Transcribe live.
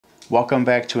Welcome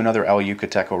back to another El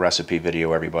Yucateco recipe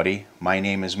video, everybody. My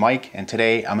name is Mike, and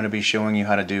today I'm going to be showing you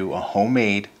how to do a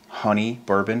homemade honey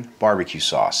bourbon barbecue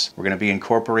sauce. We're going to be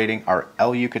incorporating our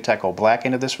El Yucateco Black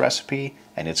into this recipe,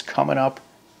 and it's coming up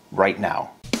right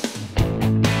now.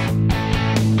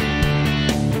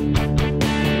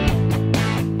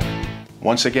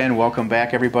 Once again, welcome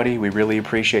back, everybody. We really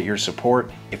appreciate your support.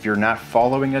 If you're not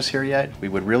following us here yet, we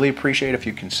would really appreciate if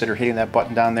you consider hitting that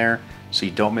button down there so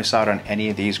you don't miss out on any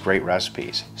of these great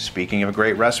recipes. Speaking of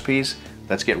great recipes,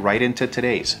 let's get right into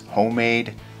today's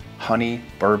homemade honey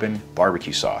bourbon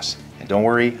barbecue sauce. And don't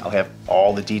worry, I'll have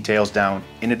all the details down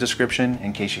in the description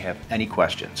in case you have any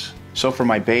questions. So for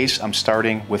my base, I'm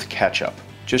starting with ketchup.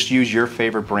 Just use your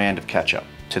favorite brand of ketchup.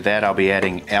 To that, I'll be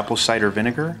adding apple cider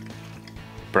vinegar,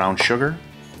 brown sugar,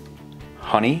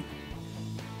 honey,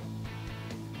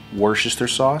 Worcestershire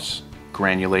sauce,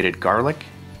 granulated garlic,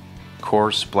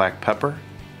 coarse black pepper.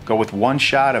 Go with 1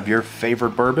 shot of your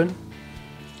favorite bourbon.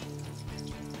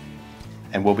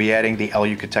 And we'll be adding the El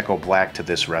Yucateco Black to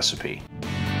this recipe.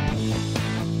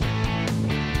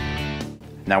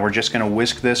 Now we're just going to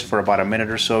whisk this for about a minute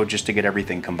or so just to get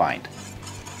everything combined.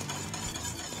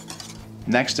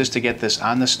 Next is to get this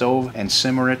on the stove and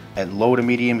simmer it at low to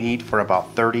medium heat for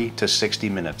about 30 to 60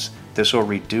 minutes. This will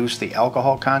reduce the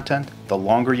alcohol content. The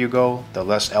longer you go, the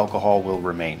less alcohol will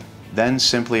remain. Then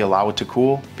simply allow it to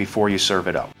cool before you serve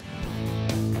it up.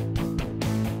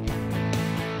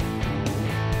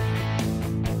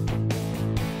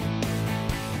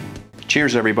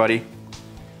 Cheers, everybody.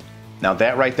 Now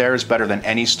that right there is better than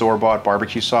any store-bought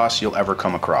barbecue sauce you'll ever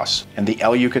come across. And the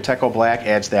El Yucateco Black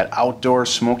adds that outdoor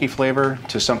smoky flavor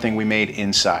to something we made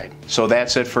inside. So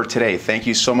that's it for today. Thank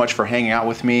you so much for hanging out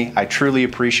with me. I truly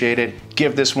appreciate it.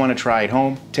 Give this one a try at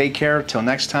home. Take care. Till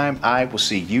next time, I will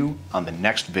see you on the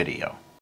next video.